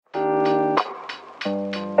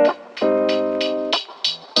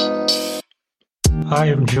I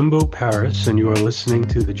am Jimbo Paris, and you are listening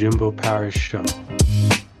to The Jimbo Paris Show.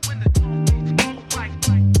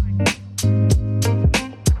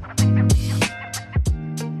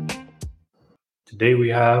 Today we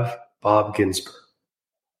have Bob Ginsberg.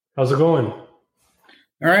 How's it going? All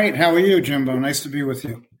right. How are you, Jimbo? Nice to be with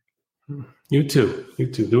you. You too.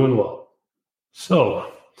 Doing well. So,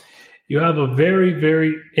 you have a very,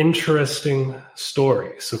 very interesting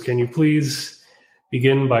story. So can you please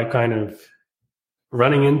begin by kind of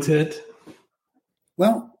running into it?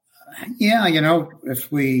 Well, yeah, if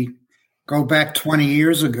we go back 20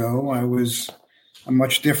 years ago, I was a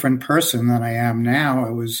much different person than I am now.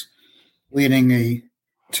 I was leading a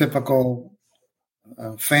typical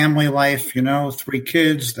family life, 3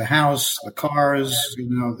 kids, the house, the cars,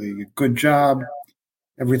 the good job,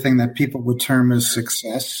 everything that people would term as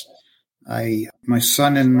success. My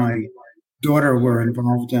son and my daughter were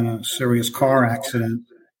involved in a serious car accident,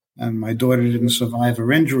 and my daughter didn't survive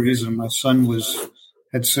her injuries, and my son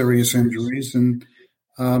had serious injuries. And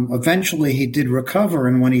eventually he did recover,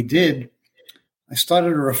 and when he did, I started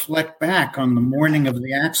to reflect back on the morning of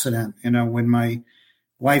the accident, when my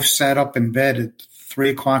wife sat up in bed at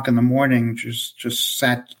 3:00 in the morning, just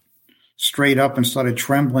sat straight up and started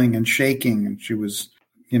trembling and shaking. And she was,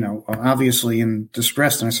 obviously in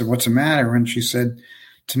distress. And I said, "What's the matter?" And she said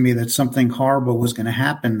to me that something horrible was going to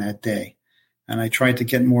happen that day. And I tried to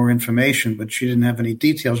get more information, but she didn't have any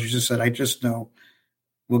details. She just said, "I just know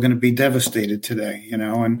we're going to be devastated today,"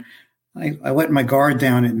 and I let my guard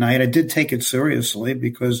down at night. I did take it seriously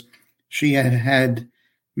because she had had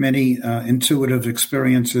many intuitive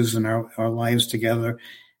experiences in our lives together.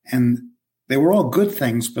 And they were all good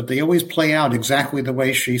things, but they always play out exactly the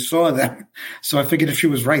way she saw them. So I figured if she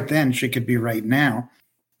was right then, she could be right now.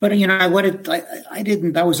 But, I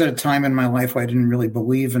didn't, that was at a time in my life where I didn't really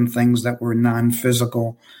believe in things that were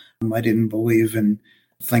non-physical. I didn't believe in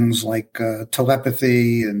things like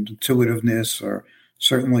telepathy and intuitiveness, or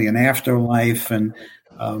certainly an afterlife. And,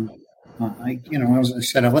 as I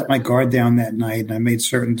said, I let my guard down that night, and I made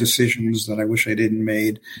certain decisions that I wish I didn't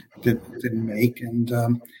make. And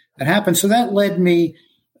that happened. So that led me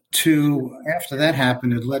after that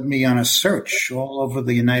happened, it led me on a search all over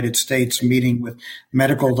the United States, meeting with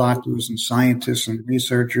medical doctors and scientists and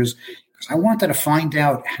researchers, because I wanted to find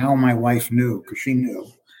out how my wife knew, because she knew.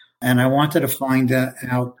 And I wanted to find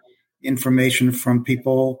out information from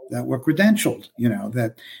people that were credentialed,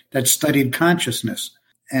 that studied consciousness.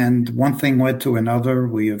 And one thing led to another.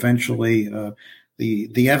 We eventually,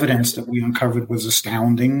 the evidence that we uncovered was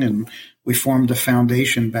astounding, and we formed a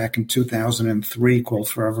foundation back in 2003 called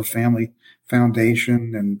Forever Family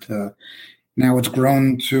Foundation, and now it's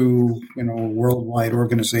grown to a worldwide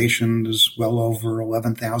organization. There's well over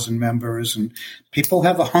 11,000 members, and people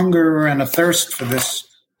have a hunger and a thirst for this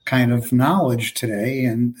kind of knowledge today.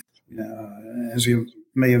 And as you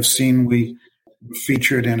may have seen, we were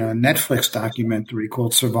featured in a Netflix documentary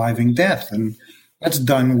called Surviving Death, and that's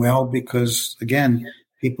done well because, again,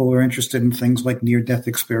 people are interested in things like near-death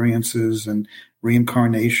experiences and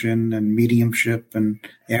reincarnation and mediumship and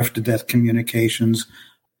after-death communications.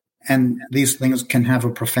 And these things can have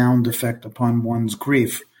a profound effect upon one's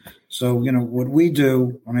grief. So, what we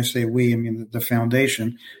do, when I say we, I mean the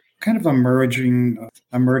foundation, kind of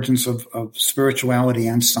emergence of spirituality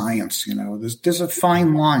and science. There's a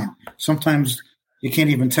fine line. Sometimes you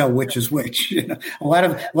can't even tell which is which. A lot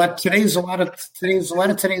of today's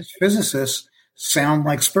physicists sound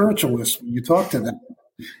like spiritualists when you talk to them.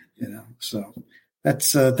 So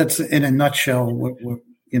that's in a nutshell what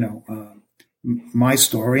my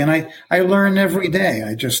story. And I learn every day.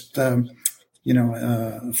 I just from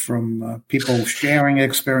people sharing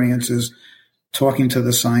experiences, talking to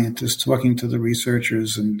the scientists, talking to the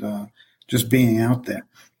researchers, and just being out there.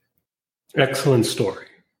 Excellent story.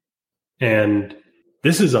 And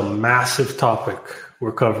this is a massive topic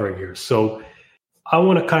we're covering here. So I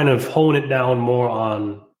want to kind of hone it down more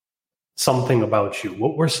on something about you.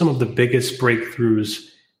 What were some of the biggest breakthroughs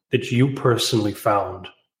that you personally found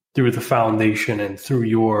through the foundation and through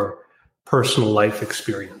your personal life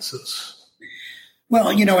experiences? Well,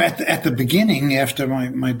 at the beginning, after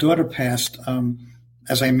my daughter passed,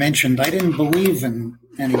 as I mentioned, I didn't believe in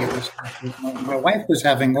any of this. My wife was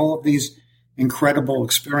having all of these incredible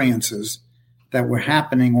experiences that were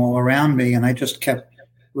happening all around me, and I just kept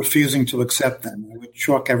refusing to accept them. I would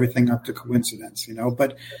chalk everything up to coincidence,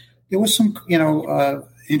 but there was some,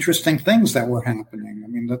 interesting things that were happening. I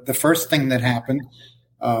mean, the first thing that happened,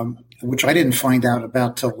 which I didn't find out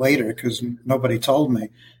about till later because nobody told me,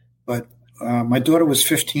 but my daughter was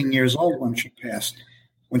 15 years old when she passed.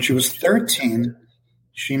 When she was 13,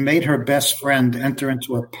 she made her best friend enter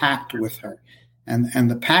into a pact with her. And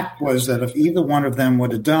the pact was that if either one of them were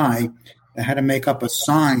to die, they had to make up a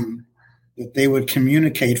sign that they would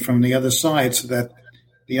communicate from the other side so that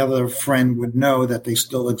the other friend would know that they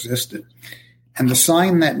still existed. And the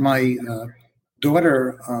sign that my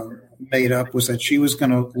daughter made up was that she was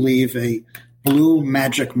going to leave a blue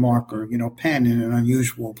magic marker, pen in an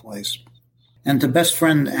unusual place. And the best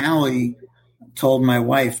friend, Allie, told my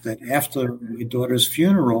wife that after my daughter's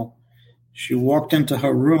funeral, she walked into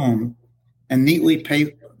her room and neatly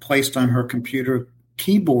placed on her computer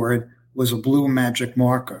keyboard was a blue magic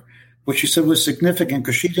marker, which she said was significant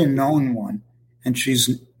because she didn't own one, and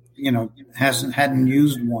she's hadn't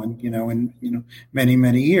used one in many,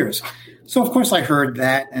 many years. So of course I heard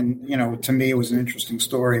that, and to me it was an interesting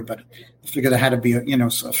story, but I figured there had to be a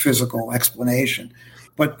physical explanation.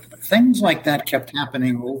 But things like that kept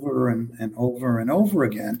happening over and over and over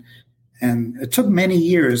again. And it took many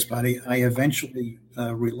years, but I eventually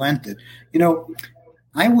relented.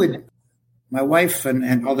 My wife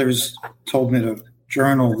and others told me to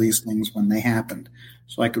journal these things when they happened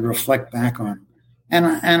so I could reflect back on them.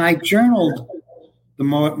 And I journaled the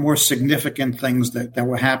more significant things that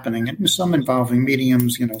were happening, and some involving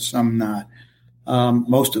mediums, some not.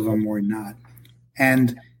 Most of them were not.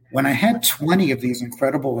 And when I had 20 of these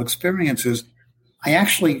incredible experiences, I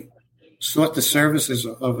actually sought the services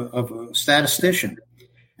of a statistician.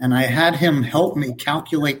 And I had him help me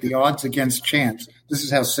calculate the odds against chance. This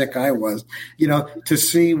is how sick I was, to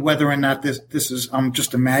see whether or not this is, I'm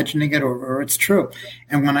just imagining it or it's true.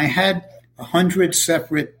 And when I had 100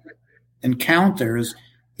 separate encounters,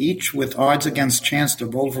 each with odds against chance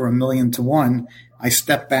of over 1,000,000 to 1, I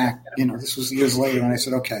stepped back. This was years later, and I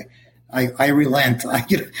said, okay, I relent.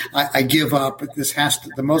 I give up.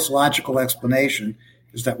 The most logical explanation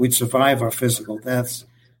is that we'd survive our physical deaths,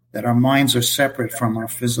 that our minds are separate from our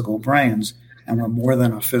physical brains, and we're more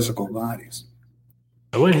than our physical bodies.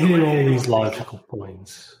 When hitting all these logical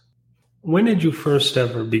points, when did you first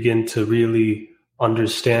ever begin to really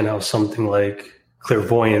understand how something like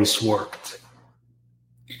clairvoyance worked?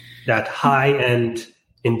 That high-end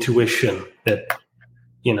intuition that,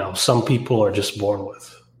 some people are just born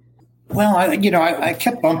with. Well, I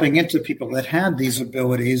kept bumping into people that had these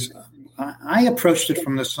abilities. I approached it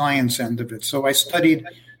from the science end of it. So I studied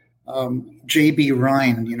J.B.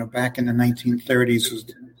 Ryan, back in the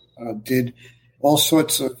 1930s, did all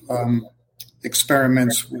sorts of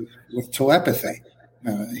experiments with telepathy.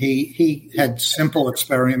 He had simple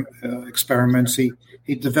experiments. He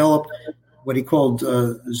developed what he called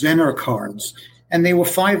Zener cards. And they were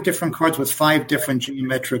 5 different cards with 5 different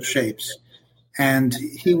geometric shapes. And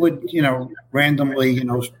he would, randomly,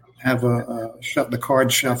 have the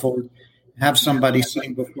card shuffled, have somebody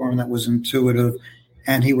sitting before him that was intuitive,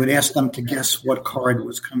 and he would ask them to guess what card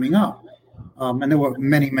was coming up. And there were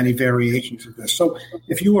many, many variations of this. So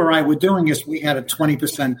if you or I were doing this, we had a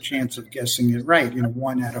 20% chance of guessing it right,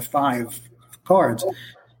 1 out of 5 cards.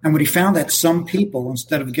 And what he found that some people,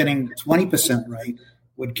 instead of getting 20% right,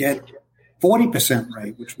 would get 40%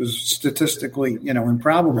 right, which was statistically,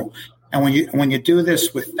 improbable. And when you do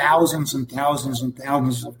this with thousands and thousands and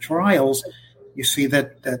thousands of trials, you see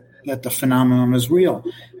that the phenomenon is real.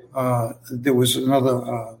 There was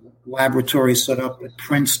another laboratory set up at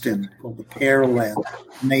Princeton called the Pear Lab,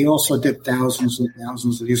 and they also did thousands and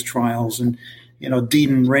thousands of these trials. And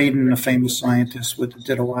Dean Radin, a famous scientist,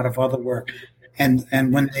 did a lot of other work. And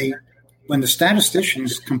when the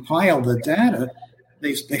statisticians compile the data,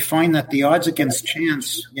 they find that the odds against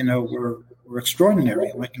chance, were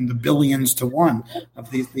extraordinary, like in the billions to 1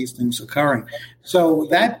 of these things occurring. So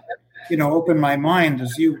that, opened my mind,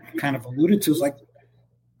 as you kind of alluded to, is like,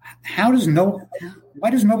 why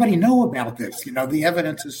does nobody know about this? The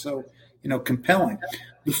evidence is so, compelling.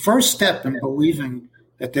 The first step in believing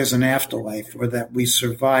that there's an afterlife or that we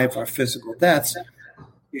survive our physical deaths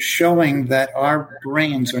is showing that our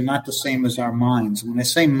brains are not the same as our minds. And when I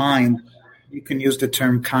say mind, you can use the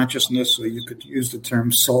term consciousness, or you could use the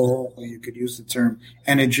term soul, or you could use the term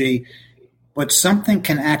energy, but something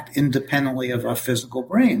can act independently of our physical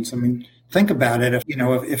brains. I mean, think about it.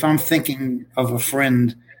 If I'm thinking of a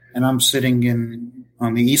friend and I'm sitting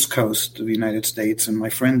on the East Coast of the United States and my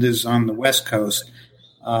friend is on the West Coast,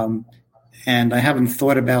 and I haven't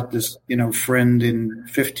thought about this, friend in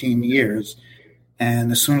 15 years,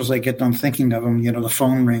 and as soon as I get done thinking of him, the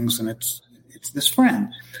phone rings and it's this friend.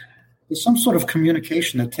 There's some sort of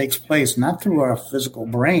communication that takes place, not through our physical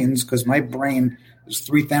brains, because my brain is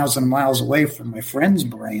 3,000 miles away from my friend's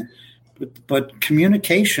brain, but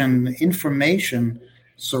communication, information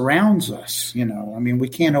surrounds us. I mean,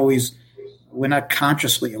 we're not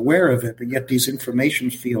consciously aware of it, but yet these information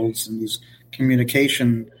fields and these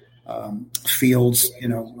communication fields,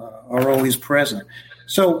 are always present.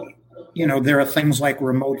 So, there are things like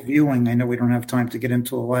remote viewing. I know we don't have time to get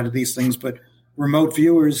into a lot of these things, but remote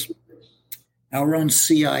viewers, our own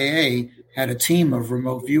CIA had a team of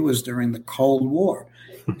remote viewers during the Cold War.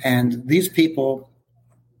 And these people,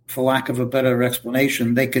 for lack of a better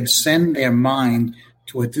explanation, they could send their mind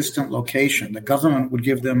to a distant location. The government would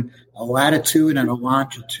give them a latitude and a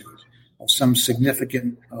longitude of some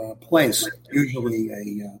significant place, usually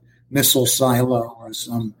a missile silo or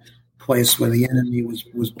some place where the enemy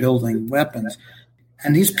was building weapons.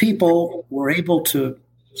 And these people were able to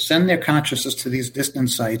send their consciousness to these distant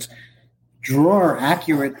sites, draw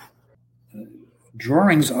accurate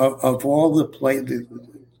drawings of all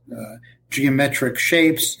the geometric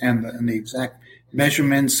shapes and the exact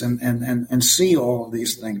measurements and see all of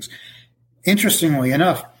these things. Interestingly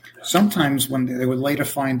enough, sometimes when they would later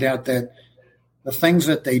find out that the things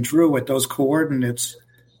that they drew at those coordinates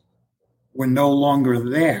were no longer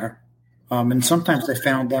there, and sometimes they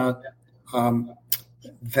found out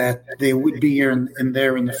that they would be there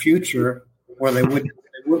in the future, or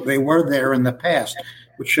they were there in the past,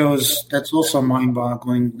 which shows that's also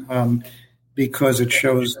mind-boggling because it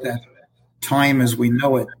shows that time as we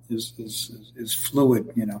know it is fluid.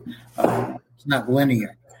 It's not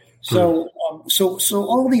linear. So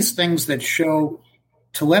all these things that show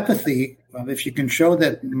telepathy, if you can show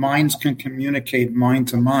that minds can communicate mind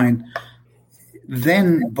to mind,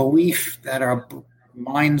 then belief that our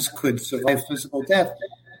minds could survive physical death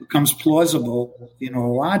becomes plausible,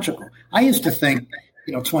 logical. I used to think,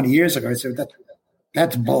 20 years ago, I said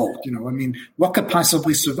that's bold. What could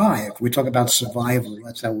possibly survive? We talk about survival.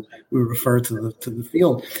 That's how we refer to the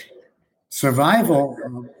field. Survival,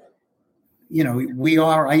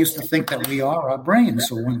 I used to think that we are our brains.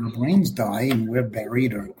 So when our brains die and we're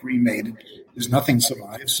buried or cremated, there's nothing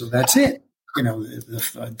survives. So that's it.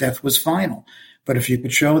 Death was final. But if you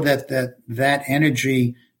could show that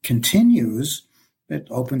energy continues, it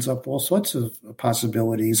opens up all sorts of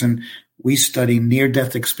possibilities. And we study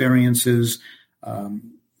near-death experiences,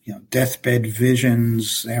 deathbed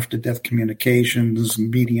visions, after-death communications,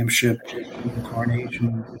 mediumship,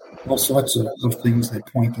 incarnation, all sorts of things that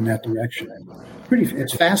point in that direction.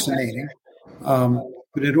 It's fascinating.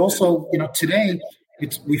 But it also, today,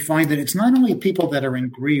 we find that it's not only people that are in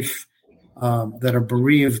grief, that are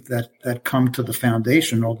bereaved, that come to the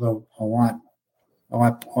foundation, although a lot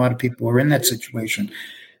of people are in that situation.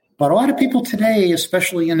 But a lot of people today,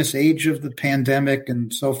 especially in this age of the pandemic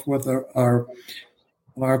and so forth,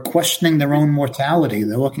 are questioning their own mortality.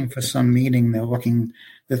 They're looking for some meaning.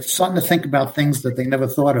 They're starting to think about things that they never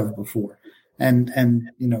thought of before. And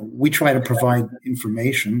we try to provide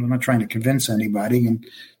information. We're not trying to convince anybody, and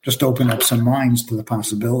just open up some minds to the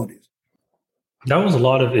possibilities. That was a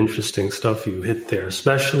lot of interesting stuff you hit there,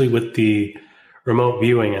 especially with the remote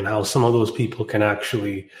viewing and how some of those people can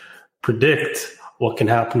actually predict what can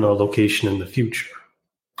happen to a location in the future.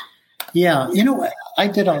 Yeah, I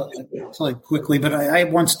did quickly, but I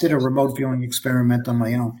once did a remote viewing experiment on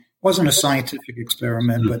my own. It wasn't a scientific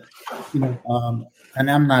experiment, but and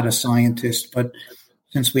I'm not a scientist, but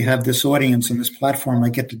since we have this audience and this platform, I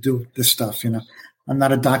get to do this stuff. I'm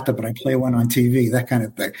not a doctor, but I play one on TV, that kind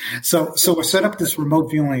of thing. So we set up this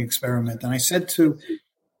remote viewing experiment, and I sent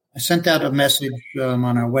out a message on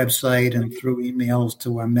our website and through emails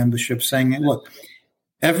to our membership saying, look,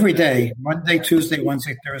 every day, Monday, Tuesday,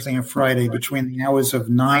 Wednesday, Thursday, and Friday, between the hours of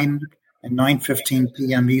 9 and 9:15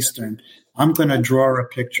 p.m. Eastern, I'm going to draw a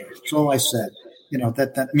picture. That's all I said.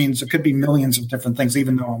 That means it could be millions of different things,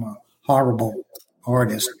 even though I'm a horrible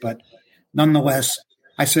artist. But nonetheless,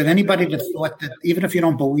 I said, anybody that thought that, even if you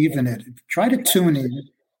don't believe in it, try to tune in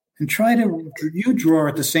and you draw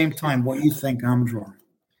at the same time what you think I'm drawing.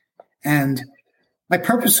 And I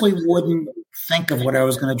purposely wouldn't think of what I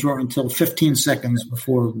was going to draw until 15 seconds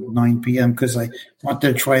before 9 p.m. because I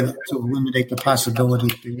wanted to try to eliminate the possibility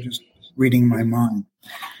that they were just reading my mind.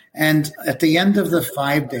 And at the end of the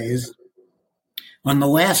 5 days, on the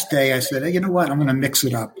last day, I said, hey, you know what? I'm going to mix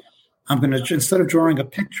it up. I'm going to, instead of drawing a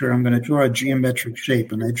picture, I'm going to draw a geometric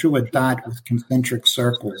shape. And I drew a dot with concentric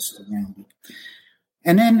circles around it.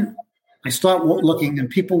 And then I started looking, and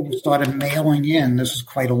people started mailing in. This was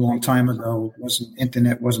quite a long time ago.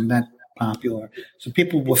 Internet wasn't that popular. So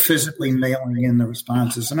people were physically mailing in the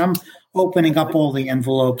responses. And I'm opening up all the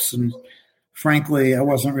envelopes, and frankly, I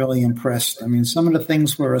wasn't really impressed. I mean, some of the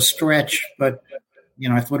things were a stretch, but,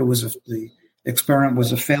 I thought the experiment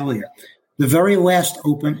was a failure. The very last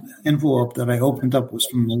open envelope that I opened up was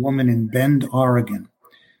from a woman in Bend, Oregon.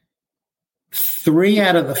 3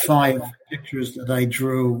 out of the 5 pictures that I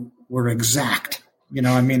drew were exact.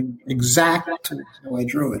 Exact how I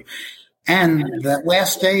drew it. And that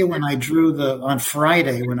last day on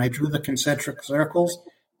Friday, when I drew the concentric circles,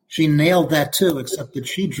 she nailed that too, except that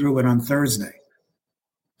she drew it on Thursday.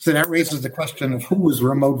 So that raises the question of who was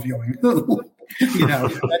remote viewing who.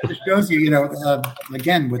 That just shows you,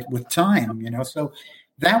 again, with time, So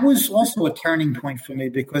that was also a turning point for me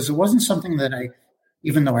because it wasn't something that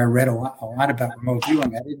even though I read a lot about remote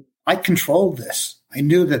viewing, I controlled this. I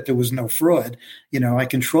knew that there was no fraud. I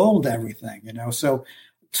controlled everything, So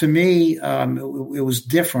to me, it was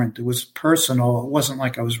different. It was personal. It wasn't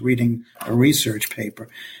like I was reading a research paper.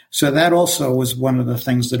 So that also was one of the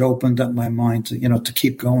things that opened up my mind to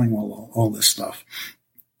keep going all this stuff.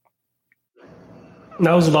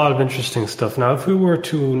 That was a lot of interesting stuff. Now, if we were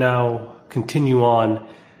to now continue on,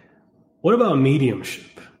 what about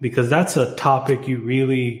mediumship? Because that's a topic you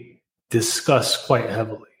really discuss quite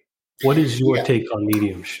heavily. What is your take on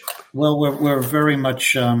mediumship? Well, we're very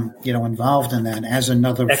much involved in that as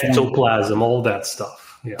another ectoplasm, form. All that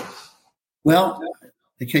stuff. Yes. Well,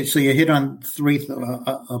 okay. So you hit on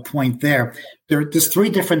a point there. There's three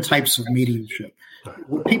different types of mediumship.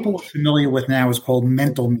 What people are familiar with now is called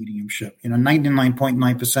mental mediumship.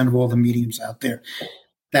 99.9% of all the mediums out there,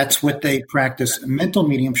 that's what they practice. Mental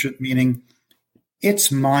mediumship, meaning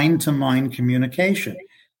it's mind-to-mind communication,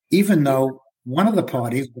 even though one of the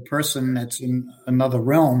parties, the person that's in another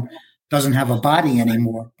realm, doesn't have a body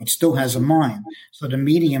anymore, but still has a mind. So the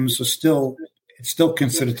mediums it's still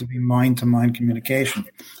considered to be mind-to-mind communication.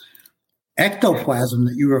 Ectoplasm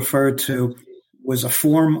that you referred to was a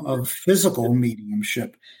form of physical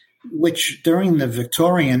mediumship, which during the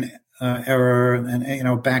Victorian era,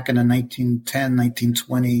 and back in the 1910,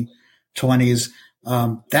 1920s,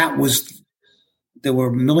 there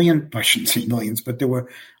were I shouldn't say millions, but there were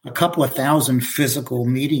a couple of thousand physical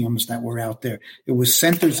mediums that were out there. It was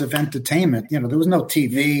centers of entertainment. There was no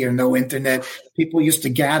TV or no internet. People used to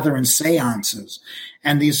gather in seances.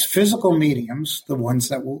 And these physical mediums, the ones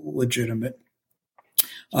that were legitimate,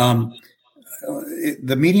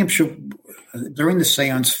 the mediumship, during the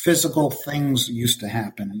seance, physical things used to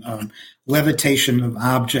happen. Levitation of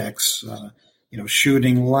objects,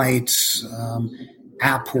 shooting lights,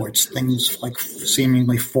 apports, things like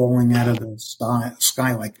seemingly falling out of the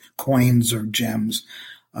sky like coins or gems.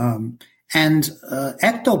 And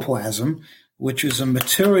ectoplasm, which is a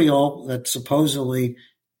material that supposedly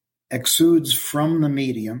exudes from the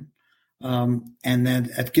medium, and then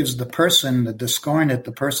it gives the person, the discarnate,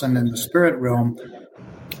 the person in the spirit realm,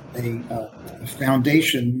 a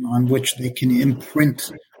foundation on which they can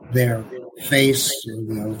imprint their face or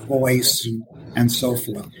their voice and so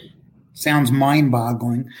forth. Sounds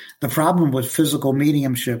mind-boggling. The problem with physical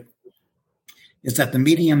mediumship is that the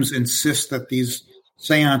mediums insist that these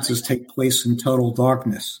seances take place in total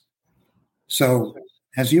darkness. So,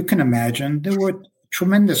 as you can imagine, there were a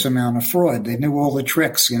tremendous amount of fraud. They knew all the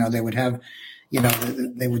tricks. They would have,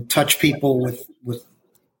 they would touch people with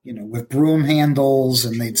broom handles,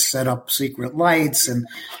 and they'd set up secret lights and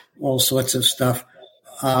all sorts of stuff.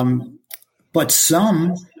 But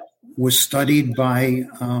some was studied by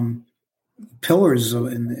pillars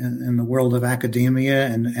in the world of academia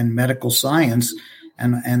and medical science,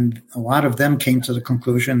 and a lot of them came to the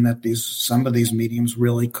conclusion that some of these mediums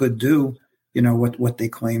really could do, what they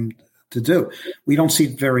claimed to do. We don't see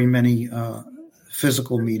very many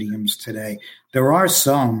physical mediums today. There are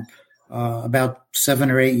some. About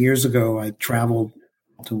 7 or 8 years ago, I traveled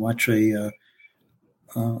to watch a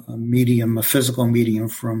physical medium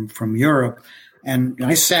from Europe. And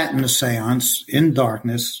I sat in the seance in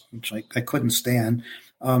darkness, which I couldn't stand.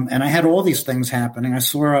 And I had all these things happening. I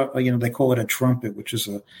saw they call it a trumpet, which is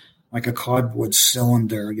like a cardboard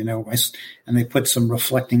cylinder, and they put some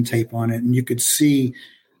reflecting tape on it, and you could see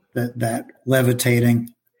that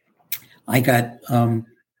levitating. I got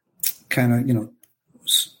kind of,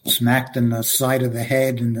 smacked in the side of the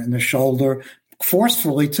head and the shoulder,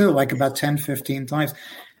 forcefully too, like about 10, 15 times.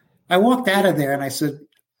 I walked out of there and I said,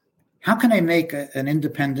 how can I make an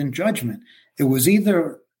independent judgment? It was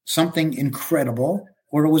either something incredible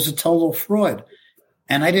or it was a total fraud.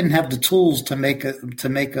 And I didn't have the tools to make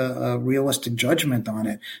a realistic judgment on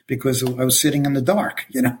it because I was sitting in the dark,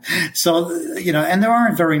 So, and there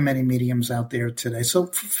aren't very many mediums out there today. So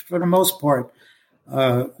for the most part,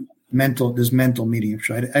 there's mental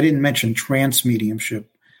mediumship. I didn't mention trance mediumship,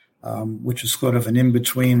 which is sort of an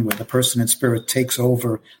in-between where the person in spirit takes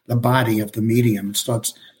over the body of the medium and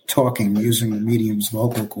starts talking using the medium's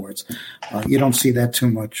vocal cords. You don't see that too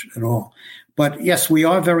much at all. But yes, we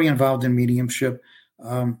are very involved in mediumship.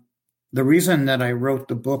 The reason that I wrote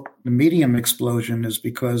the book, The Medium Explosion, is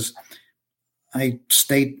because I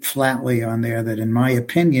state flatly on there that, in my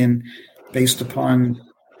opinion, based upon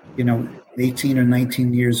 18 or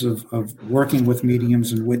 19 years of working with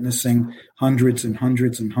mediums and witnessing hundreds and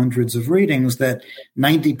hundreds and hundreds of readings, that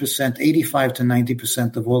 90%, 85 to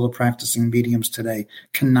 90% of all the practicing mediums today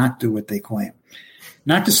cannot do what they claim.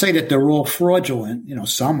 Not to say that they're all fraudulent,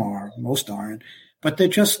 some are, most aren't, but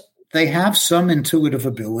they have some intuitive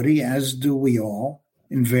ability, as do we all,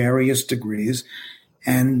 in various degrees.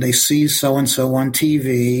 And they see so-and-so on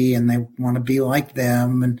TV and they want to be like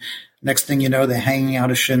them. And next thing you know, they're hanging out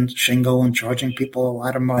a shingle and charging people a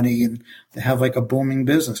lot of money, and they have like a booming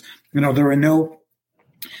business. There are no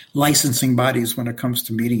licensing bodies when it comes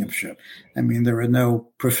to mediumship. I mean, there are no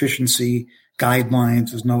proficiency guidelines.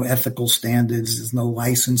 There's no ethical standards. There's no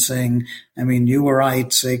licensing. I mean, you or I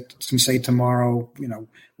can say tomorrow,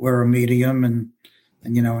 we're a medium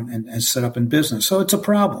and set up in business. So it's a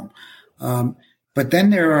problem. But then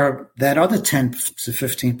there are that other 10 to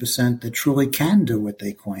 15% that truly can do what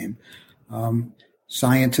they claim.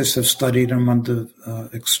 Scientists have studied them under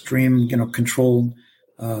extreme, controlled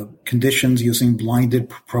conditions using blinded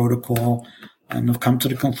protocol, and have come to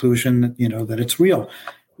the conclusion that, that it's real.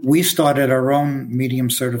 We started our own medium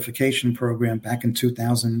certification program back in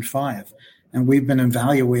 2005. And we've been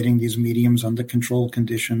evaluating these mediums under controlled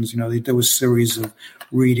conditions. There was a series of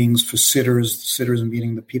readings for sitters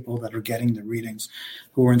meaning the people that are getting the readings,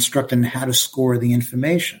 who were instructed in how to score the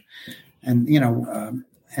information. And,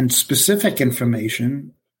 and specific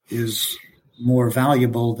information is more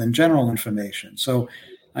valuable than general information. So,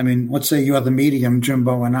 I mean, let's say you're the medium,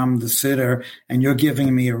 Jimbo, and I'm the sitter, and you're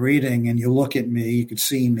giving me a reading, and you look at me, you could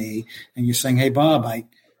see me, and you're saying, hey, Bob, I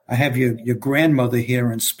have your grandmother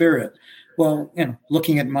here in spirit. Well,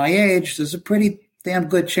 looking at my age, there's a pretty damn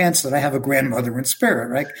good chance that I have a grandmother in spirit,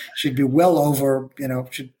 right? She'd be well over,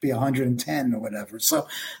 should be 110 or whatever. So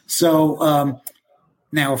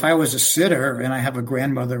now if I was a sitter and I have a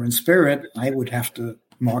grandmother in spirit, I would have to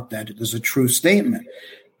mark that as a true statement.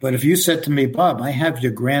 But if you said to me, Bob, I have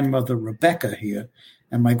your grandmother Rebecca here,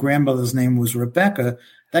 and my grandmother's name was Rebecca,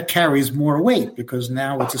 that carries more weight because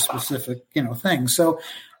now it's a specific, thing. So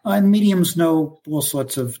and mediums know all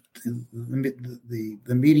sorts of the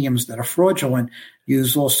mediums that are fraudulent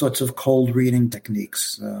use all sorts of cold reading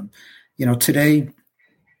techniques. Today,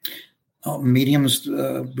 mediums,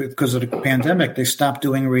 because of the pandemic, they stopped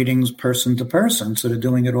doing readings person to person. So they're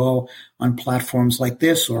doing it all on platforms like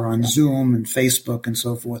this or on Zoom and Facebook and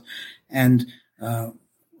so forth. And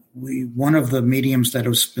one of the mediums that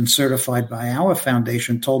has been certified by our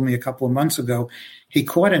foundation told me a couple of months ago, he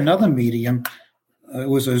caught another medium. It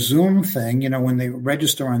was a Zoom thing. When they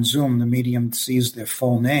register on Zoom, the medium sees their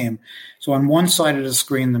full name. So on one side of the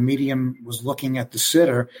screen, the medium was looking at the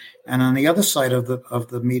sitter, and on the other side of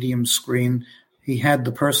the medium's screen, he had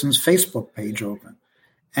the person's Facebook page open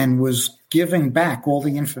and was giving back all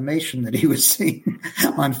the information that he was seeing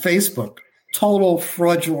on Facebook. Total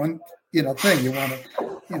fraudulent, thing. You want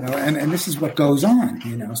to, and this is what goes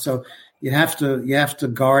on, So you have to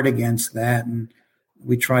guard against that. And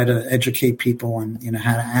we try to educate people on,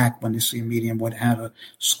 how to act when they see a medium, how to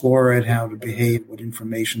score it, how to behave, what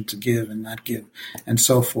information to give and not give, and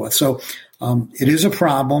so forth. So it is a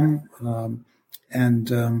problem.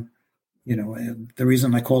 The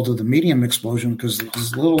reason I called it the medium explosion, because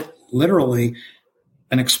there's literally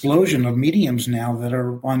an explosion of mediums now that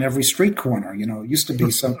are on every street corner. It used to be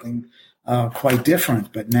something quite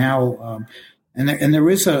different, but now, and there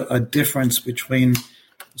is a difference between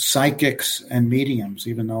psychics and mediums,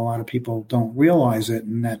 even though a lot of people don't realize it,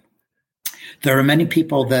 and that there are many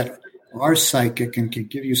people that are psychic and can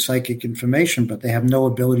give you psychic information, but they have no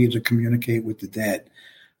ability to communicate with the dead.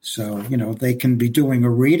 So, they can be doing a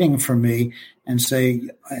reading for me and say,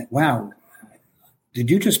 wow, did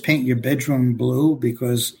you just paint your bedroom blue?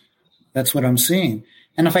 Because that's what I'm seeing.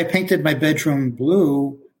 And if I painted my bedroom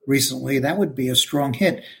blue recently, that would be a strong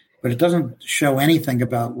hit, but it doesn't show anything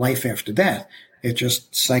about life after death. It's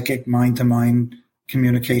just psychic mind-to-mind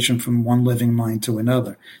communication from one living mind to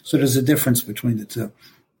another. So there's a difference between the two.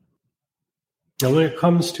 Now, when it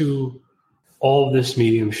comes to all this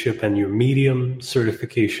mediumship and your medium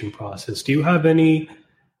certification process, do you have any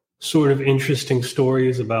sort of interesting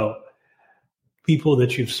stories about people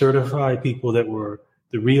that you've certified, people that were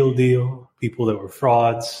the real deal, people that were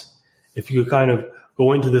frauds? If you could kind of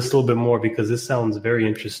go into this a little bit more, because this sounds very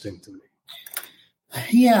interesting to me.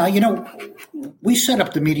 Yeah, we set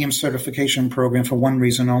up the medium certification program for one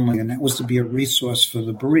reason only, and that was to be a resource for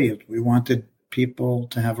the bereaved. We wanted people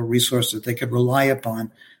to have a resource that they could rely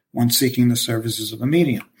upon when seeking the services of a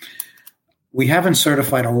medium. we haven't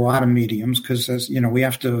certified a lot of mediums because, as you know, we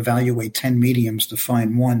have to evaluate 10 mediums to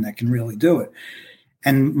find one that can really do it.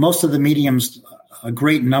 And most of the mediums, a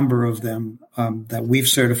great number of them that we've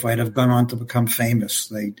certified have gone on to become famous.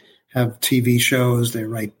 They have TV shows, they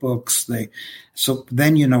write books. So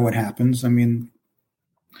then you know what happens. I mean,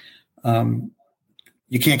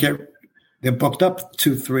 you can't they're booked up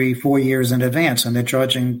 2, 3, 4 years in advance, and they're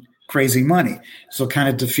charging crazy money. So it kind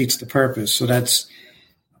of defeats the purpose. So that's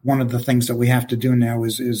one of the things that we have to do now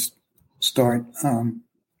is start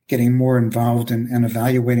getting more involved and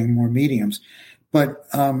evaluating more mediums. But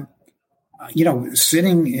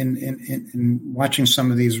sitting in watching some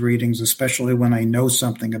of these readings, especially when I know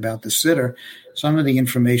something about the sitter, some of the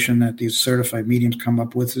information that these certified mediums come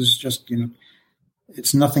up with is just,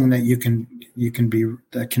 it's nothing that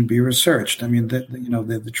can be researched. I mean, they're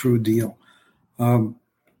the true deal. The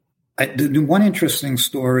one interesting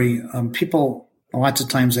story, people lots of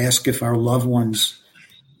times ask if our loved ones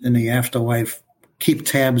in the afterlife keep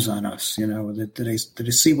tabs on us. Do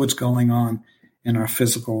they see what's going on in our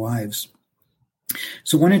physical lives?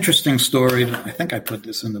 So one interesting story, I think I put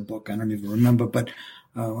this in the book, I don't even remember, but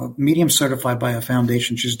a medium certified by a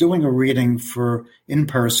foundation, she's doing a reading for in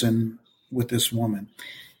person with this woman.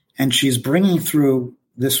 And she's bringing through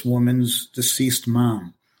this woman's deceased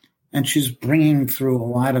mom. And she's bringing through a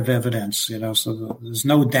lot of evidence, so there's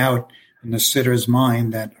no doubt in the sitter's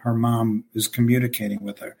mind that her mom is communicating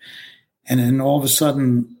with her. And then all of a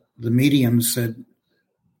sudden, the medium said,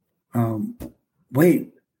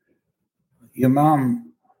 wait, your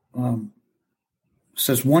mom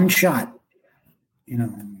says 1 shot.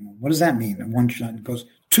 What does that mean? 1 shot. It goes,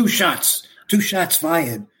 2 shots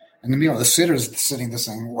fired. And the sitter's sitting there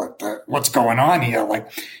saying, what's going on here?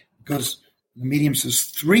 The medium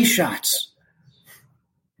says 3 shots.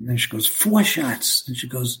 And then she goes, 4 shots. And she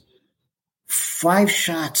goes, 5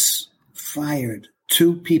 shots fired,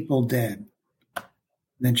 2 people dead. And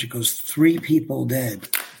then she goes, 3 people dead.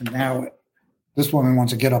 And now this woman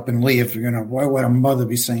wants to get up and leave. Why would a mother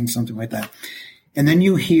be saying something like that? And then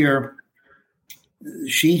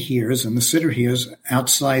she hears, and the sitter hears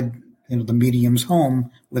outside, the medium's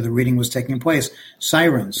home where the reading was taking place,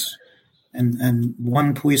 sirens. And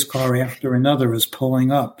one police car after another is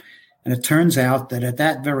pulling up. And it turns out that at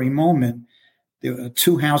that very moment, there were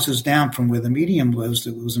 2 houses down from where the medium lives.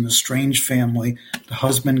 It was an estranged family. The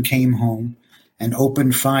husband came home and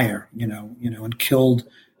opened fire, and killed,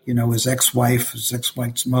 his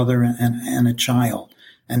ex-wife's mother and a child.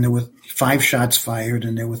 And there were 5 shots fired,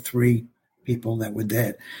 and there were 3 people that were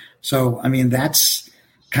dead. So, I mean, that's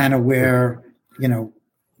kind of where,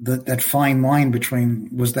 that fine line between,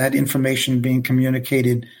 was that information being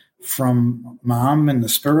communicated from mom in the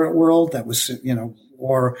spirit world that was,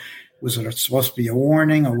 or was it supposed to be a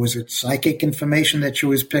warning, or was it psychic information that she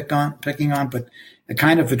was picking on? But it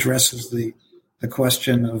kind of addresses the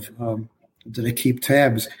question of, do they keep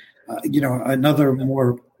tabs? Another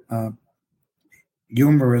more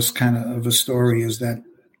humorous kind of a story is that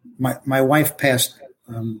my wife passed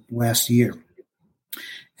last year.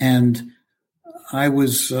 And I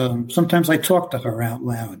was, sometimes I talk to her out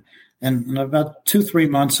loud. And about 2-3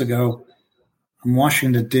 months ago, I'm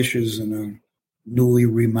washing the dishes in a newly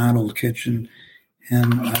remodeled kitchen.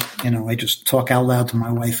 And, I just talk out loud to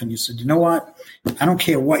my wife. And you said, you know what? I don't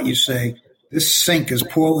care what you say. This sink is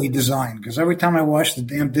poorly designed because every time I wash the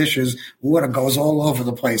damn dishes, water goes all over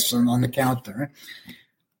the place on the counter.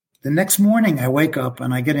 The next morning, I wake up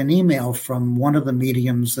and I get an email from one of the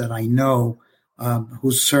mediums that I know,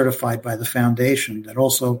 who's certified by the foundation, that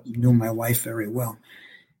also knew my wife very well.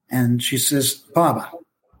 And she says, Bob,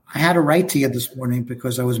 I had to write to you this morning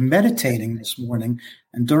because I was meditating this morning.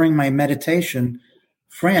 And during my meditation,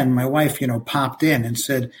 Fran, my wife, popped in and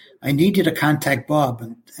said, I need you to contact Bob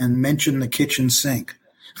and mention the kitchen sink.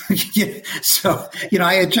 So,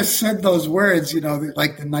 I had just said those words,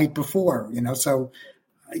 like the night before, so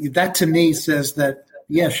that to me says that,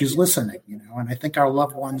 yeah, she's listening, and I think our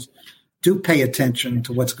loved ones do pay attention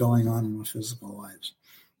to what's going on in our physical lives.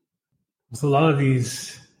 With a lot of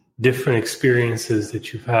these different experiences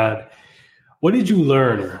that you've had, what did you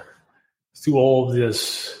learn through all of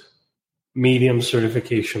this medium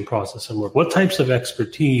certification process and work? What types of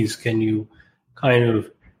expertise can you kind of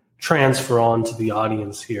transfer on to the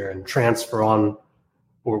audience here and transfer on,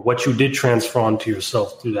 or what you did transfer on to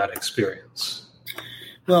yourself through that experience?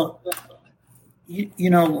 Well,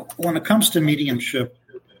 when it comes to mediumship,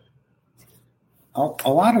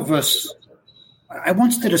 a lot of us, I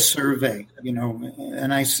once did a survey,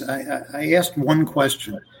 and I asked one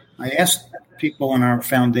question. I asked people in our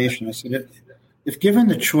foundation, I said, if given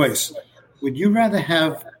the choice, would you rather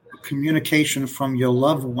have communication from your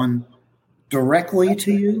loved one directly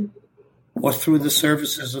to you or through the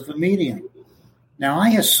services of a medium? Now, I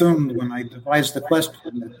assumed when I devised the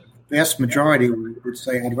question that the vast majority would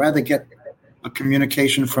say, I'd rather get a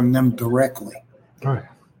communication from them directly. Right.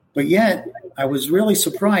 But yet, I was really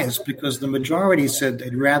surprised because the majority said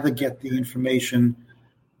they'd rather get the information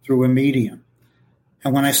through a medium.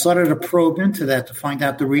 And when I started to probe into that to find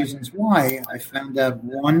out the reasons why, I found out,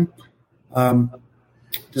 one,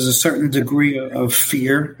 there's a certain degree of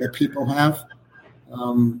fear that people have,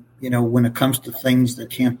 when it comes to things that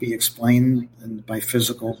can't be explained by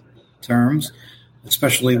physical terms,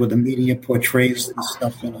 especially when the media portrays this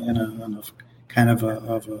stuff in a kind of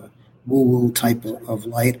a woo-woo type of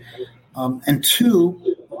light. And two,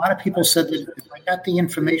 a lot of people said that if I got the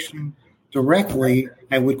information directly,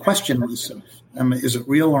 I would question myself. Is it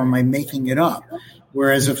real or am I making it up?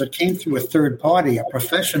 Whereas if it came through a third party, a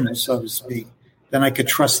professional, so to speak, then I could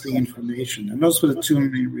trust the information. And those were the two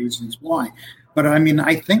main reasons why. But I mean,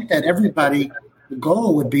 I think that the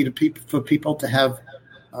goal would be for people to have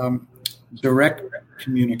direct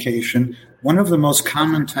communication. One of the most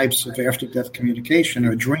common types of after-death communication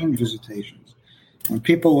are dream visitations. When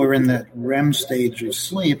people are in that REM stage of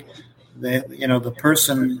sleep, the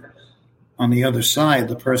person on the other side,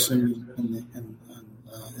 the person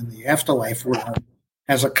in the afterlife world,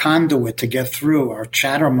 has a conduit to get through. Our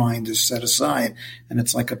chatter mind is set aside, and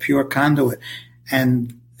it's like a pure conduit.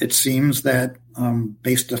 And it seems that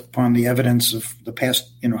based upon the evidence of the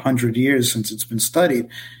past 100 years since it's been studied,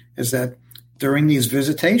 is that during these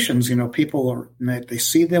visitations, people they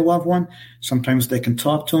see their loved one. Sometimes they can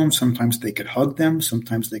talk to them. Sometimes they could hug them.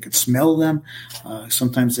 Sometimes they could smell them.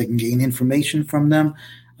 Sometimes they can gain information from them.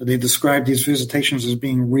 They describe these visitations as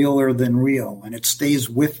being realer than real, and it stays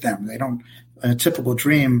with them. They don't. In a typical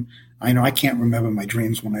dream, I know I can't remember my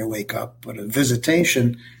dreams when I wake up, but a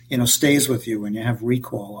visitation, stays with you and you have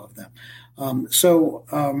recall of them. So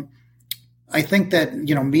I think that,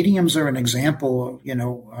 mediums are an example,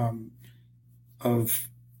 of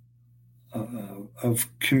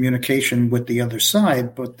communication with the other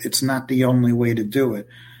side, but it's not the only way to do it.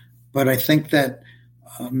 But I think that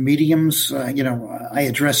mediums, I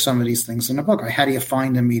address some of these things in the book. How do you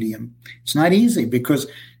find a medium? It's not easy because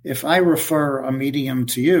if I refer a medium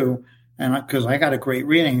to you, and because I got a great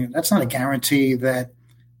reading, that's not a guarantee that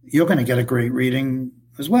you're going to get a great reading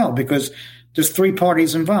as well, because there's three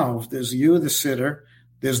parties involved. There's you, the sitter,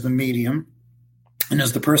 there's the medium, and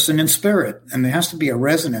there's the person in spirit. And there has to be a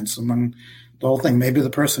resonance among the whole thing. Maybe the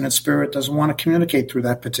person in spirit doesn't want to communicate through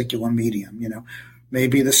that particular medium.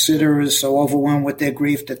 Maybe the sitter is so overwhelmed with their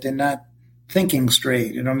grief that they're not thinking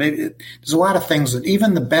straight. Maybe there's a lot of things that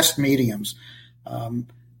even the best mediums,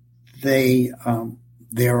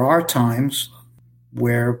 there are times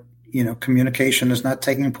where, communication is not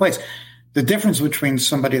taking place. The difference between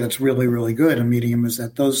somebody that's really, really good, a medium, is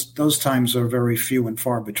that those times are very few and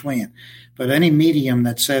far between. But any medium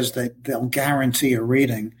that says that they'll guarantee a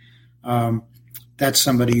reading, that's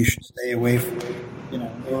somebody you should stay away from.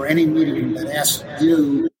 Or any medium that asks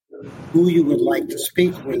you who you would like to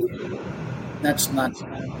speak with, that's not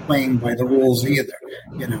playing by the rules either.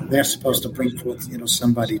 They're supposed to bring forth,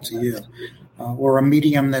 somebody to you. Or a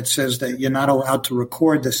medium that says that you're not allowed to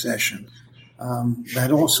record the session.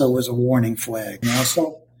 That also is a warning flag.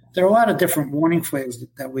 So there are a lot of different warning flags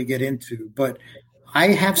that we get into. But I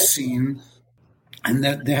have seen, and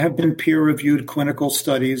there have been peer-reviewed clinical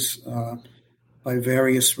studies by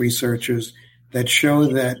various researchers that show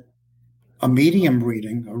that a medium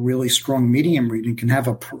reading, a really strong medium reading, can have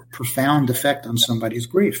a profound effect on somebody's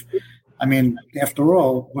grief. I mean, after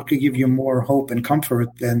all, what could give you more hope and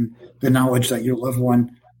comfort than the knowledge that your loved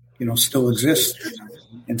one, still exists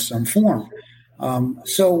in some form?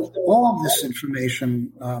 So all of this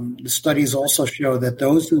information, the studies also show that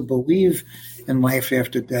those who believe in life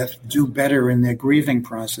after death do better in their grieving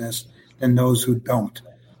process than those who don't.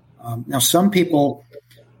 Now, some people,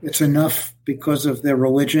 it's enough because of their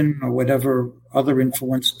religion or whatever other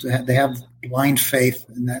influence they have blind faith,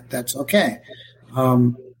 and that's okay.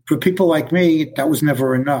 For people like me, that was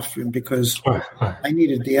never enough because I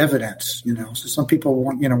needed the evidence. So some people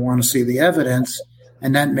want to see the evidence,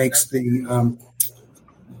 and that makes the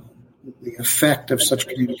effect of such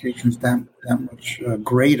communications that much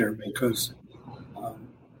greater because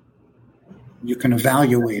you can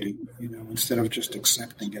evaluate it, instead of just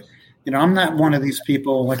accepting it. I'm not one of these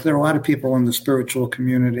people, like there are a lot of people in the spiritual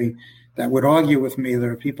community that would argue with me.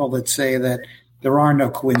 There are people that say that there are no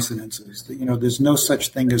coincidences, that, there's no such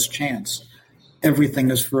thing as chance. Everything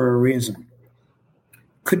is for a reason.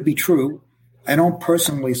 Could be true. I don't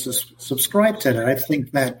personally subscribe to that. I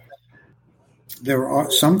think that there are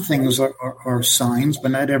some things are signs,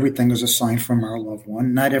 but not everything is a sign from our loved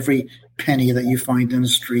one. Not every penny that you find in the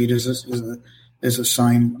street is a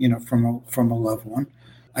sign, from a loved one.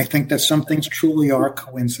 I think that some things truly are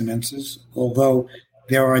coincidences, although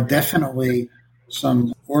there are definitely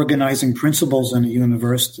some organizing principles in the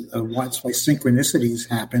universe of why synchronicities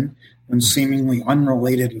happen when seemingly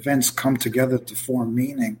unrelated events come together to form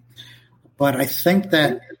meaning. But I think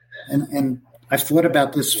that, and I've thought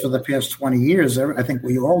about this for the past 20 years. I think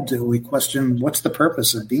we all do. We question, what's the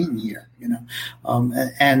purpose of being here?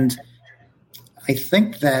 And I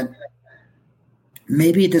think that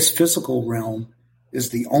maybe this physical realm is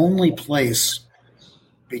the only place,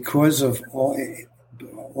 because of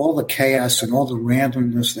all the chaos and all the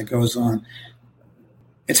randomness that goes on.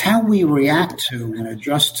 It's how we react to and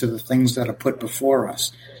adjust to the things that are put before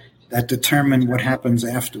us that determine what happens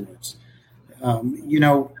afterwards. I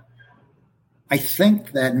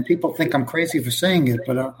think that, and people think I'm crazy for saying it,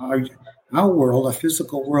 but our world, our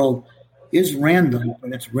physical world, is random,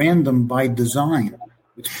 but it's random by design.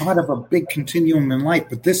 It's part of a big continuum in life,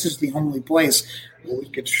 but this is the only place where we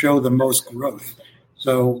could show the most growth.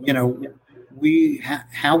 So,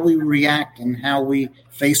 how we react and how we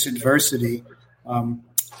face adversity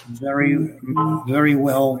very, very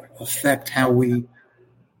well affect how we,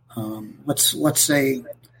 let's say,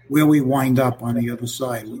 where we wind up on the other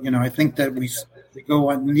side. I think that we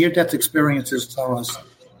go on, near-death experiences tell us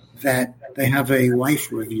that they have a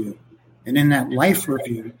life review. And in that life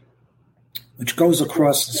review, which goes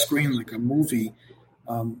across the screen like a movie,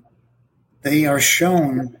 they are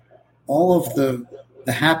shown all of the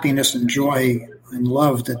happiness and joy and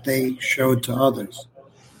love that they showed to others.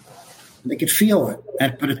 They could feel it,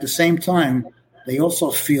 but at the same time, they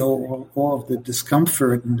also feel all of the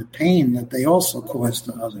discomfort and the pain that they also cause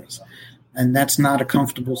to others. And that's not a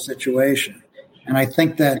comfortable situation. And I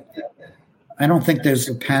don't think there's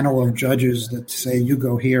a panel of judges that say you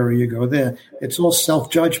go here or you go there. It's all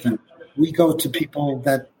self-judgment. We go to people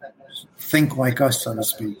that think like us, so to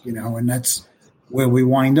speak, and that's where we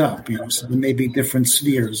wind up, So there may be different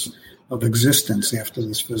spheres of existence after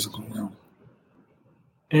this physical realm.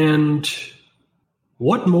 And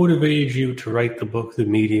what motivated you to write the book, The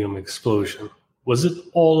Medium Explosion? Was it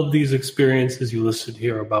all of these experiences you listed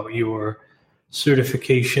here about your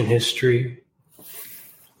certification history?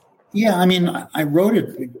 Yeah, I wrote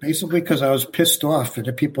it basically because I was pissed off at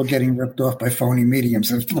the people getting ripped off by phony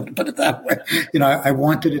mediums. Let's put it that way. I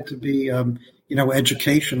wanted it to be,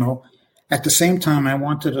 educational. At the same time, I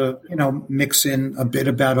wanted to, mix in a bit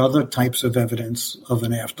about other types of evidence of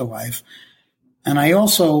an afterlife. And I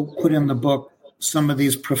also put in the book some of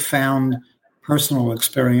these profound personal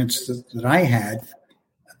experiences that I had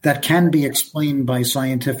that can be explained by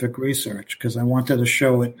scientific research, because I wanted to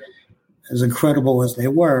show it, as incredible as they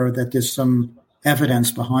were, that there's some evidence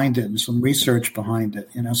behind it and some research behind it.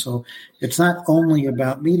 So it's not only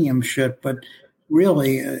about mediumship, but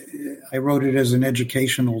really I wrote it as an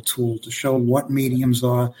educational tool to show what mediums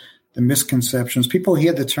are, the misconceptions. People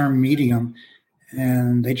hear the term medium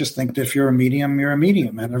and they just think that if you're a medium, you're a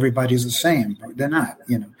medium, and everybody's the same. They're not.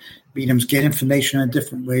 Mediums get information in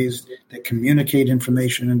different ways. They communicate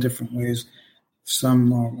information in different ways.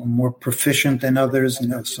 Some are more proficient than others.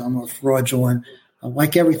 Some are fraudulent.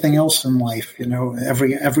 Like everything else in life,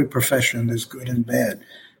 every profession is good and bad.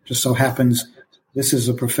 Just so happens this is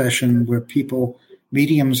a profession where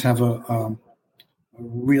mediums have a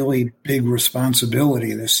really big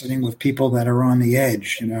responsibility. They're sitting with people that are on the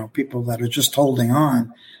edge, people that are just holding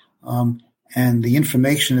on. And the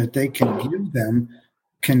information that they can give them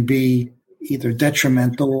can be either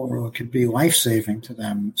detrimental or it could be life-saving to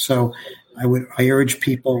them. So I urge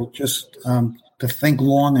people just to think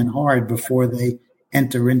long and hard before they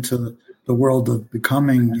enter into the world of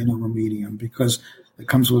becoming, a medium, because it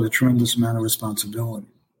comes with a tremendous amount of responsibility.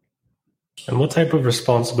 And what type of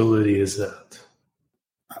responsibility is that?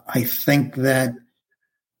 I think that,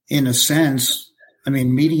 in a sense,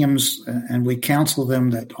 mediums, and we counsel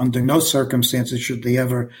them that under no circumstances should they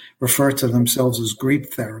ever refer to themselves as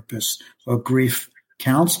grief therapists or grief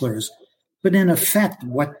counselors. But in effect,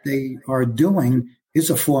 what they are doing is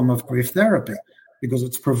a form of grief therapy, because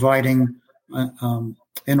it's providing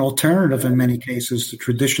an alternative in many cases to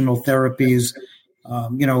traditional therapies. A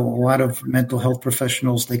lot of mental health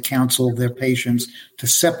professionals, they counsel their patients to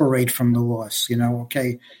separate from the loss,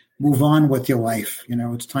 move on with your life.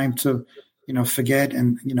 It's time to, forget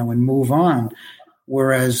and move on.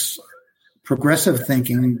 Whereas progressive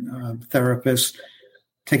thinking therapists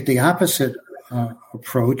take the opposite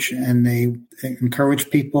approach, and they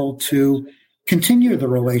encourage people to continue the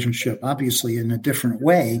relationship, obviously in a different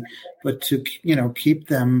way, but to, keep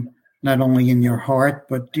them not only in your heart,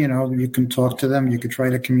 but, you can talk to them. You could try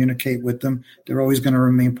to communicate with them. They're always going to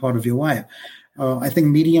remain part of your life. I think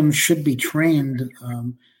mediums should be trained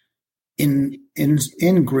in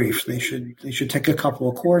grief. They should take a couple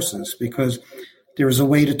of courses, because there is a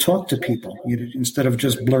way to talk to people instead of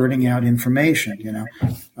just blurting out information. And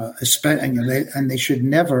they should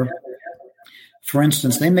never. For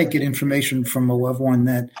instance, they may get information from a loved one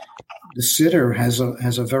that the sitter has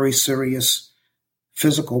a very serious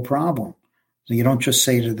physical problem. So you don't just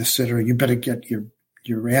say to the sitter, "You better get your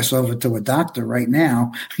ass over to a doctor right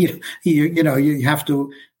now." You have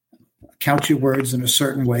to couch your words in a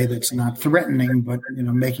certain way that's not threatening, but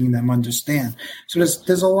making them understand. So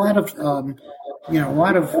there's a lot of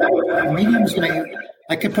mediums.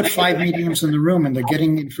 I could put 5 mediums in the room, and they're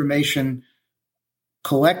getting information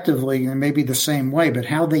collectively, and maybe the same way, but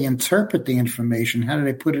how they interpret the information, how do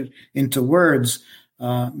they put it into words,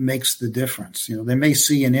 makes the difference. They may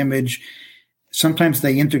see an image. Sometimes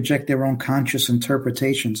they interject their own conscious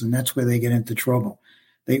interpretations, and that's where they get into trouble.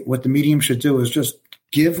 What the medium should do is just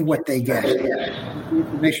give what they get, the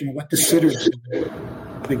information, what the sitters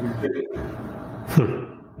figure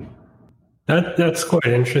out. That's quite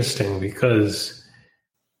interesting, because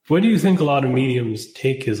what do you think a lot of mediums'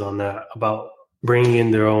 take is on that, about bringing in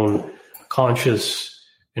their own conscious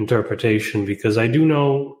interpretation? Because I do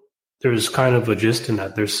know there's kind of a gist in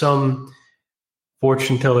that. There's some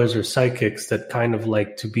fortune tellers or psychics that kind of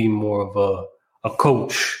like to be more of a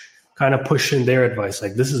coach, kind of pushing their advice,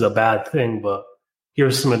 like, this is a bad thing, but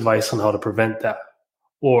here's some advice on how to prevent that,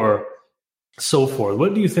 or so forth.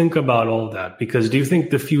 What do you think about all that? Because do you think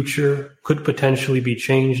the future could potentially be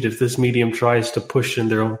changed if this medium tries to push in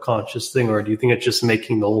their own conscious thing, or do you think it's just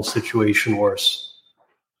making the whole situation worse?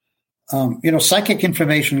 Psychic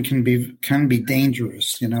information can be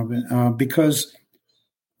dangerous, because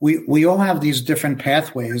we all have these different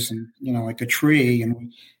pathways, and like a tree,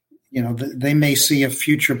 and they may see a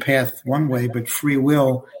future path one way, but free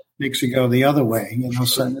will makes you go the other way.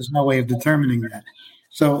 So there's no way of determining that.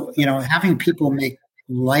 So having people make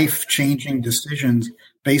life-changing decisions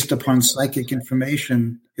based upon psychic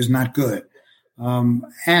information is not good.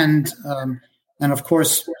 And of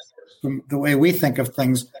course, from the way we think of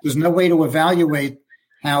things, there's no way to evaluate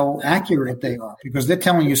how accurate they are, because they're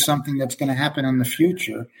telling you something that's going to happen in the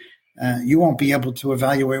future. You won't be able to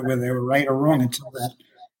evaluate whether they were right or wrong until that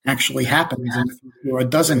actually happens in the future, or it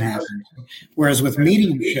doesn't happen. Whereas with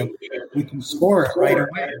mediumship, we can score it right away.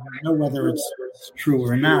 We know whether it's true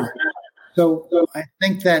or not. So I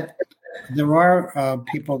think that there are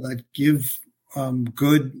people that give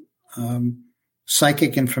good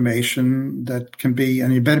psychic information that can be,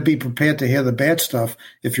 and you better be prepared to hear the bad stuff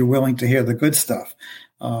if you're willing to hear the good stuff.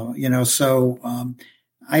 So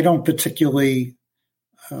I don't particularly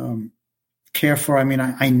care for.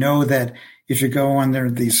 I know that if you go on there,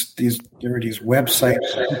 there are these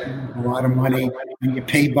websites, a lot of money, and you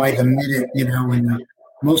pay by the minute, and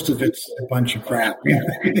most of it's a bunch of crap.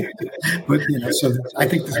 But so I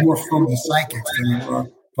think there's more phony psychics than there are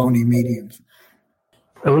phony mediums.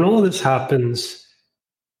 And when all this happens,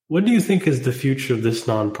 what do you think is the future of this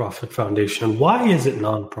nonprofit foundation, and why is it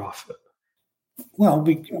nonprofit? Well,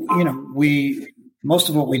 most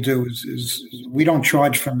of what we do is we don't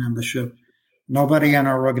charge for membership. Nobody in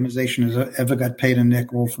our organization has ever got paid a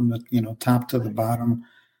nickel from the top to the bottom.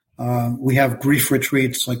 We have grief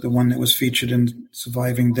retreats like the one that was featured in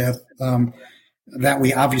Surviving Death, that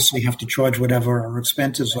we obviously have to charge whatever our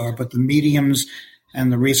expenses are, but the mediums and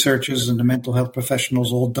the researchers and the mental health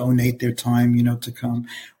professionals all donate their time, to come.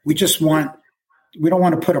 We don't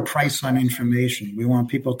want to put a price on information. We want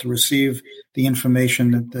people to receive the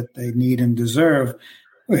information that they need and deserve,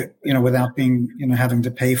 without being, having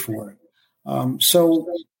to pay for it. So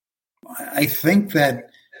I think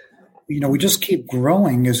that, we just keep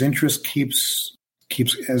growing as interest keeps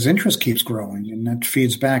growing, and that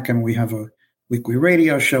feeds back. And we have a weekly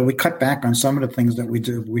radio show. We cut back on some of the things that we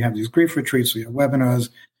do. We have these grief retreats, we have webinars,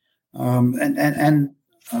 and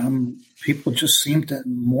people just seem to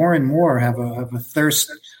more and more have a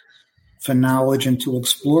thirst for knowledge and to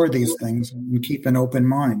explore these things and keep an open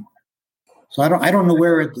mind. So I don't know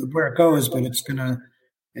where it goes, but it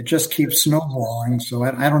just keeps snowballing. So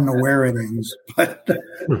I don't know where it ends, but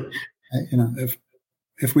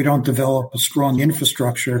if we don't develop a strong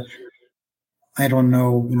infrastructure, I don't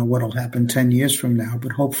know, what'll happen 10 years from now,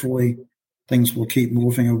 but hopefully things will keep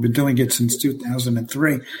moving. We've been doing it since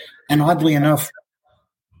 2003. And oddly enough,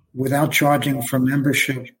 without charging for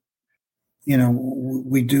membership,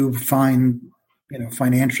 we do find,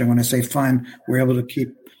 financially, when I say find, we're able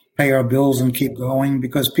to pay our bills and keep going,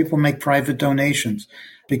 because people make private donations,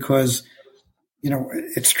 because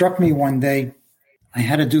it struck me one day. I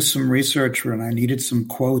had to do some research and I needed some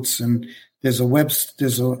quotes. And there's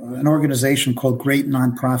an organization called Great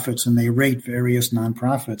Nonprofits, and they rate various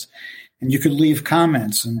nonprofits. And you could leave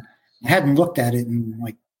comments. And I hadn't looked at it in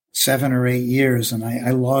like 7 or 8 years. And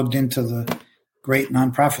I logged into the Great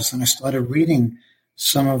Nonprofits and I started reading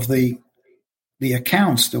some of the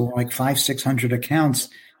accounts. There were like 500-600 accounts,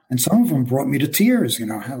 and some of them brought me to tears.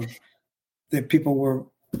 How the people were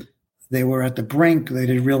at the brink.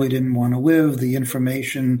 They really didn't want to live. The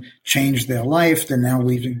information changed their life. They're now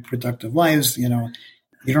leading productive lives. You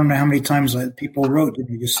don't know how many times people wrote,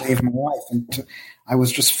 "You saved my life," and I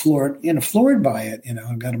was just floored by it.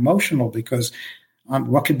 I got emotional because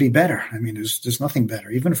what could be better? I mean, there's nothing better,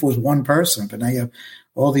 even if it was one person. But now you have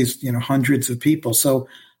all these, hundreds of people. So,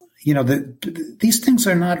 these things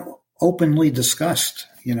are not openly discussed.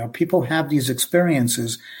 People have these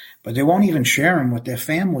experiences, but they won't even share them with their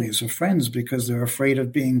families or friends because they're afraid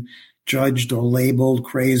of being judged or labeled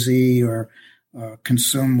crazy or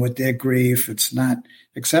consumed with their grief. It's not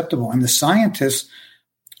acceptable. And the scientists,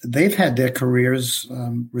 they've had their careers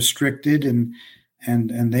restricted and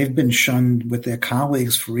they've been shunned with their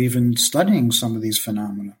colleagues for even studying some of these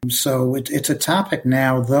phenomena. So it's a topic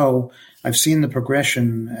now, though I've seen the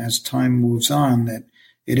progression as time moves on, that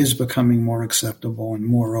it is becoming more acceptable and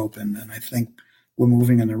more open. And I think we're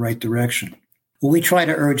moving in the right direction. What we try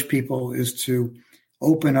to urge people is to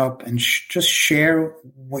open up and just share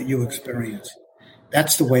what you experience.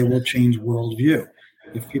 That's the way we'll change worldview.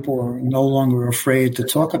 If people are no longer afraid to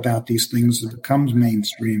talk about these things, it becomes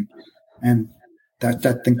mainstream. And I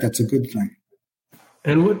think that's a good thing.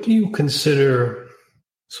 And what do you consider,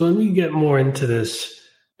 so when we get more into this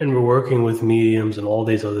and we're working with mediums and all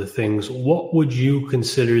these other things, what would you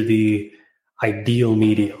consider the ideal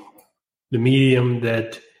medium? The medium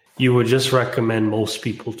that you would just recommend most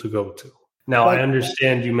people to go to? Now, I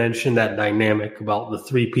understand you mentioned that dynamic about the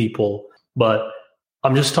 3 people, but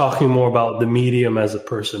I'm just talking more about the medium as a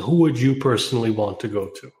person. Who would you personally want to go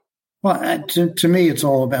to? Well, to me, it's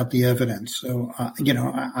all about the evidence. So,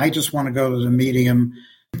 I just want to go to the medium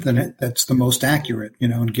that's the most accurate,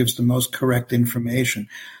 and gives the most correct information.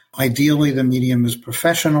 Ideally, the medium is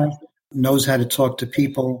professional, knows how to talk to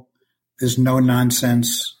people, is no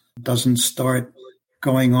nonsense, doesn't start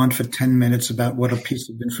going on for 10 minutes about what a piece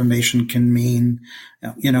of information can mean.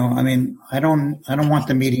 I don't want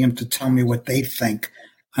the medium to tell me what they think.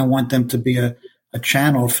 I want them to be a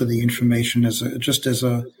channel for the information as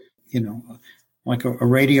a like a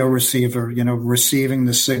radio receiver, receiving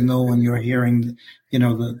the signal and you're hearing,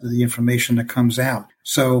 the information that comes out.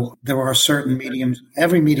 So there are certain mediums.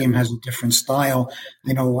 Every medium has a different style.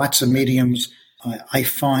 I know lots of mediums. I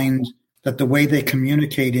find that the way they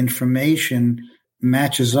communicate information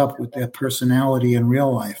matches up with their personality in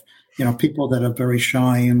real life. People that are very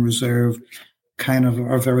shy and reserved kind of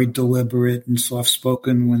are very deliberate and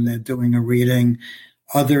soft-spoken when they're doing a reading.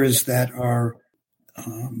 Others that are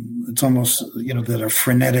it's almost, that are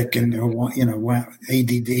frenetic and,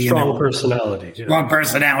 ADD. Strong personality. Yeah. Strong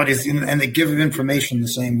personalities, and they give information the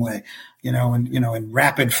same way, in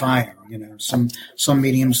rapid fire. Some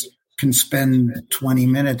mediums can spend 20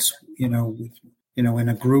 minutes, in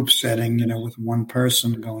a group setting, with one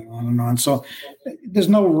person going on and on. So there's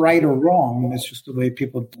no right or wrong. It's just the way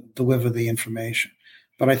people deliver the information.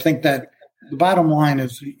 But I think that the bottom line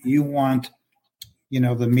is you want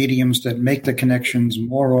the mediums that make the connections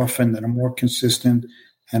more often, that are more consistent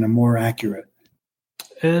and are more accurate.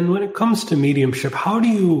 And when it comes to mediumship, how do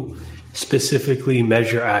you specifically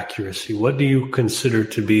measure accuracy? What do you consider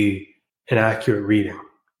to be an accurate reading?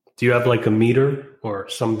 Do you have like a meter or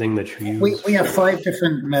something that you use? We have 5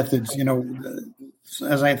 different methods.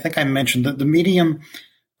 As I think I mentioned, the medium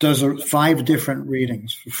does 5 different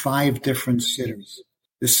readings for 5 different sitters.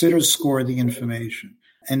 The sitters score the information.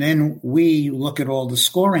 And then we look at all the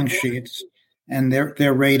scoring sheets, and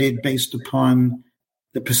they're rated based upon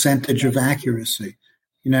the percentage of accuracy.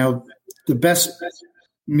 The best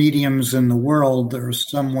mediums in the world are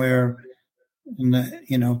somewhere in the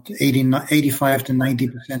 85 to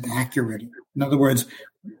 90% accurate. In other words,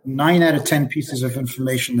 9 out of 10 pieces of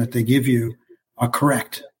information that they give you are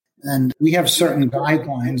correct. And we have certain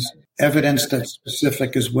guidelines. Evidence that's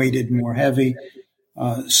specific is weighted more heavy.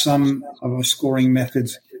 Some of our scoring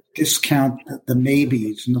methods discount the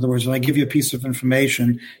maybes. In other words, if I give you a piece of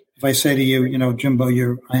information, if I say to you, Jimbo,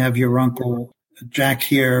 I have your uncle Jack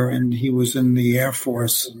here, and he was in the Air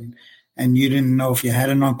Force, and you didn't know if you had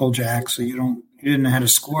an Uncle Jack, so you didn't know how to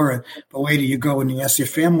score it. But later you go and you ask your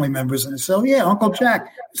family members, and they say, "Oh yeah, Uncle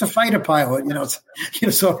Jack, it's a fighter pilot."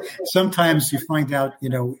 So sometimes you find out,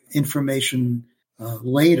 information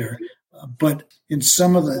later. But in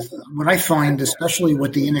some of what I find, especially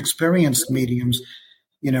with the inexperienced mediums,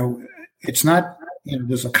 it's not,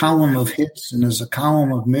 there's a column of hits and there's a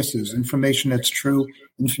column of misses, information that's true,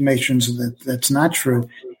 information that's not true.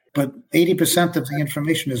 But 80% of the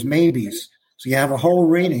information is maybes. So you have a whole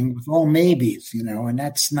reading with all maybes, and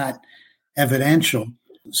that's not evidential.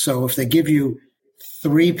 So if they give you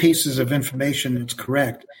 3 pieces of information that's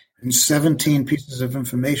correct and 17 pieces of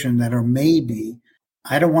information that are maybe,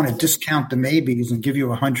 I don't want to discount the maybes and give you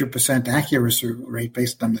 100% accuracy rate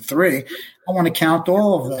based on the 3. I want to count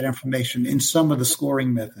all of that information in some of the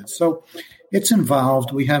scoring methods. So it's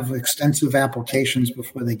involved. We have extensive applications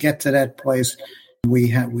before they get to that place.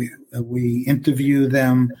 We interview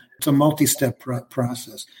them. It's a multi-step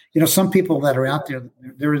process. Some people that are out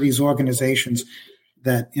there are these organizations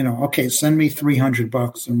that, okay, send me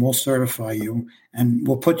 $300 and we'll certify you and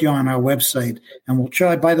we'll put you on our website and we'll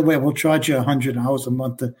charge you $100 a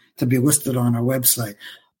month to be listed on our website.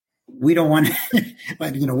 We don't want,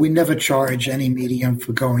 we never charge any medium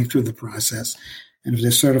for going through the process. And if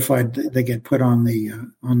they're certified, they get put on the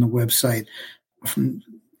website.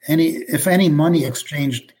 If any money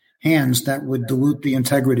exchanged hands, that would dilute the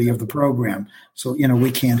integrity of the program. So,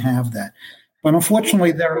 we can't have that. But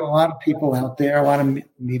unfortunately, there are a lot of people out there, a lot of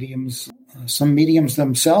mediums, some mediums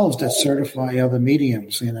themselves that certify other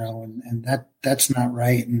mediums, and that's not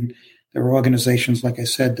right. And there are organizations, like I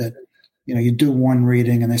said, that, you do one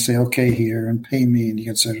reading and they say, okay, here, and pay me and you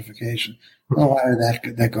get certification. A lot of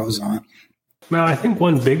that goes on. Now, I think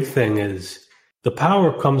one big thing is the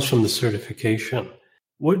power comes from the certification.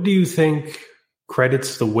 What do you think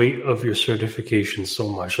credits the weight of your certification so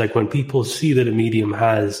much? Like when people see that a medium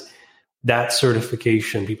has that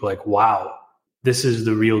certification, people are like, wow, this is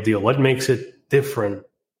the real deal. What makes it different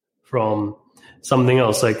from something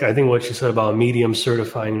else? Like I think what you said about a medium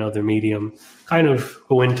certifying another medium kind of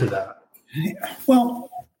go into that. Well,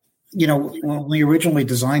 when we originally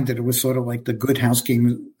designed it, it was sort of like the good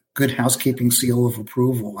housekeeping seal of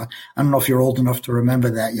approval. I don't know if you're old enough to remember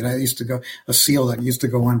that. It used to go a seal that used to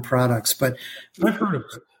go on products, but I've heard of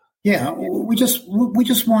it. Yeah, we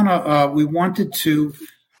wanted to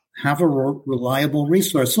have a reliable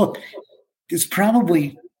resource. Look, there's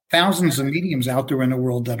probably thousands of mediums out there in the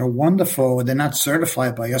world that are wonderful, and they're not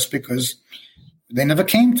certified by us because they never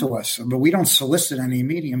came to us. But we don't solicit any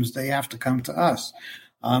mediums; they have to come to us,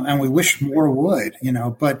 and we wish more would.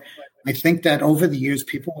 But I think that over the years,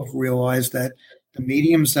 people have realized that the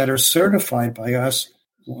mediums that are certified by us,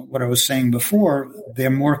 what I was saying before, they're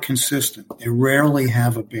more consistent. They rarely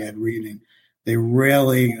have a bad reading. They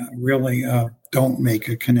really don't make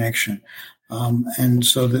a connection. And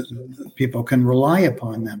so that people can rely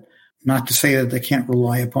upon them. Not to say that they can't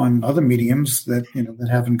rely upon other mediums that, that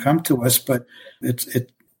haven't come to us, but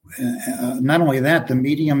not only that, the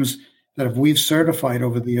mediums that we've certified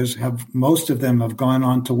over the years most of them have gone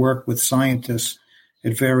on to work with scientists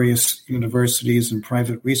at various universities and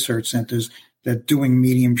private research centers that doing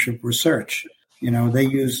mediumship research.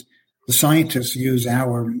 The scientists use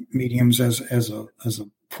our mediums as a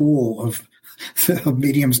pool of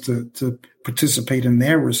mediums to participate in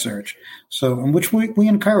their research. So, in which we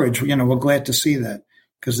encourage, we're glad to see that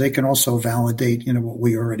because they can also validate, what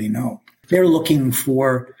we already know. They're looking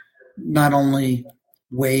for not only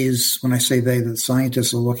ways, when I say the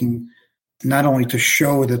scientists are looking not only to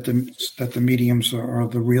show that the mediums are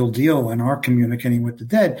the real deal and are communicating with the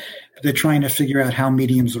dead, but they're trying to figure out how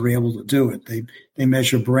mediums are able to do it. They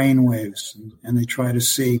measure brain waves and they try to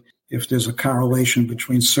see if there's a correlation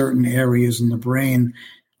between certain areas in the brain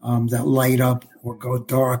that light up or go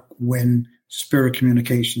dark when spirit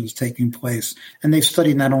communication is taking place. And they've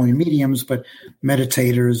studied not only mediums, but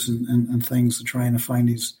meditators and things to trying to find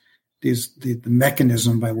the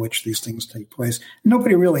mechanism by which these things take place.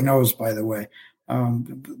 Nobody really knows, by the way,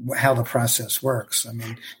 how the process works. I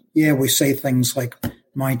mean, we say things like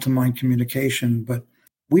mind-to-mind communication, but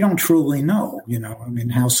we don't truly know,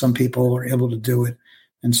 how some people are able to do it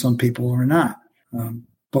and some people are not.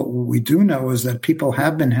 But what we do know is that people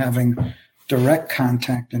have been having direct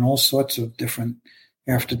contact in all sorts of different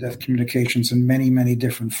after-death communications in many, many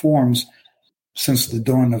different forms since the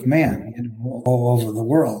dawn of man, all over the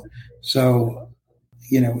world. So,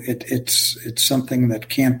 it's something that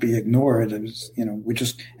can't be ignored. We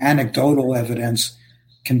just anecdotal evidence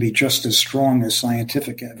can be just as strong as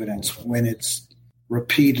scientific evidence when it's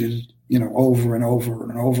repeated, over and over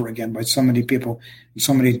and over again by so many people in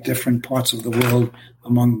so many different parts of the world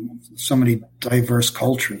among so many diverse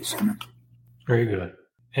cultures. Very good.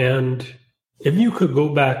 And if you could go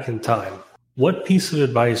back in time, what piece of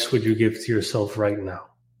advice would you give to yourself right now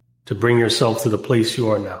to bring yourself to the place you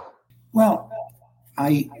are now? Well,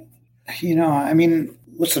 I I mean,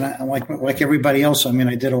 listen, like everybody else, I mean,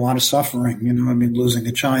 I did a lot of suffering, I mean, losing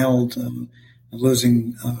a child,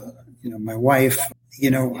 losing, my wife. I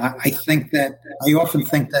often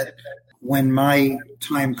think that when my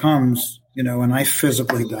time comes, and I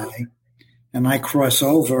physically die and I cross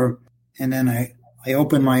over and then I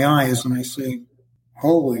open my eyes and I say,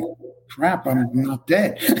 holy crap, I'm not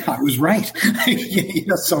dead. I was right.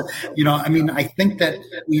 I mean, I think that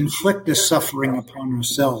we inflict this suffering upon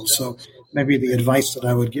ourselves. So maybe the advice that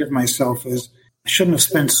I would give myself is I shouldn't have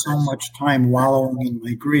spent so much time wallowing in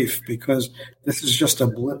my grief, because this is just a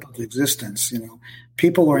blip of existence.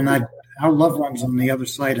 People are not, our loved ones on the other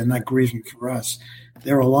side are not grieving for us.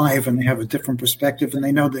 They're alive and they have a different perspective and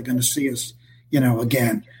they know they're going to see us,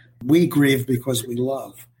 again. We grieve because we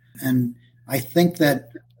love. And I think that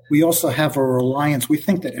we also have a reliance. We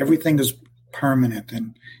think that everything is permanent,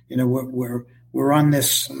 and we're on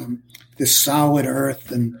this solid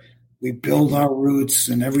earth, and we build our roots,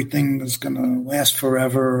 and everything is going to last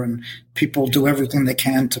forever. And people do everything they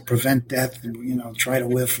can to prevent death, and try to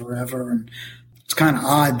live forever. And it's kind of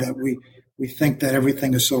odd that we think that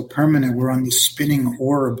everything is so permanent. We're on this spinning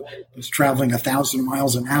orb that's traveling 1,000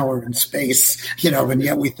 miles an hour in space, and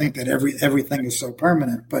yet we think that everything is so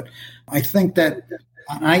permanent. But I think that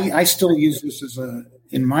I still use this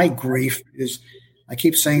in my grief, is I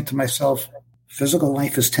keep saying to myself, physical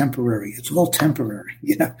life is temporary. It's all temporary.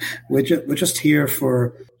 We're just here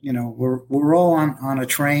for, we're all on a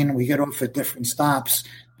train. We get off at different stops,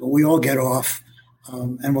 but we all get off,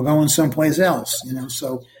 and we're going someplace else,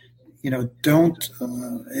 so,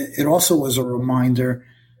 it also was a reminder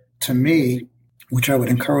to me, which I would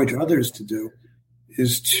encourage others to do,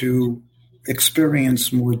 is to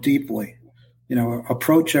experience more deeply,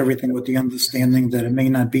 approach everything with the understanding that it may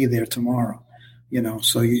not be there tomorrow,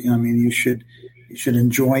 so you should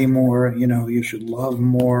enjoy more, you should love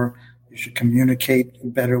more, you should communicate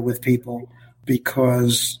better with people,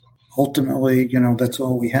 because ultimately, that's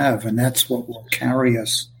all we have, and that's what will carry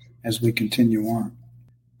us as we continue on.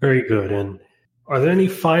 Very good. And are there any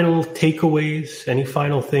final takeaways, any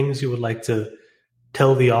final things you would like to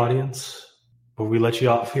tell the audience before we let you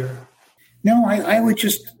off here? No, I would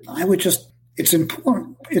just, it's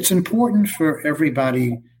important for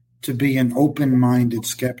everybody to be an open-minded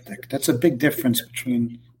skeptic. That's a big difference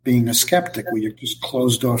between being a skeptic, where you're just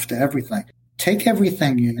closed off to everything. Take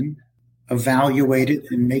everything in, evaluate it,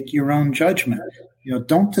 and make your own judgment.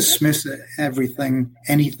 Don't dismiss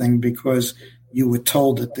anything because you were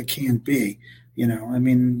told that there can't be.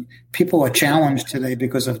 People are challenged today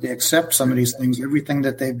because if they accept some of these things, everything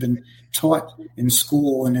that they've been taught in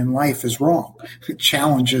school and in life is wrong. It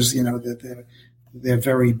challenges, their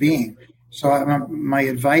very being. So my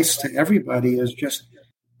advice to everybody is just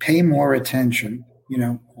pay more attention,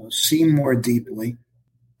 see more deeply,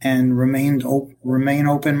 and remain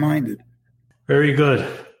open-minded. Very good.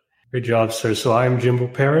 Great job, sir. So I'm Jimbo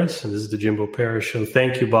Paris, and this is the Jimbo Paris Show.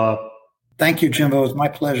 Thank you, Bob. Thank you, Jimbo. It was my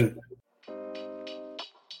pleasure.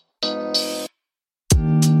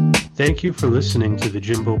 Thank you for listening to the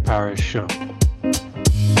Jimbo Paris Show.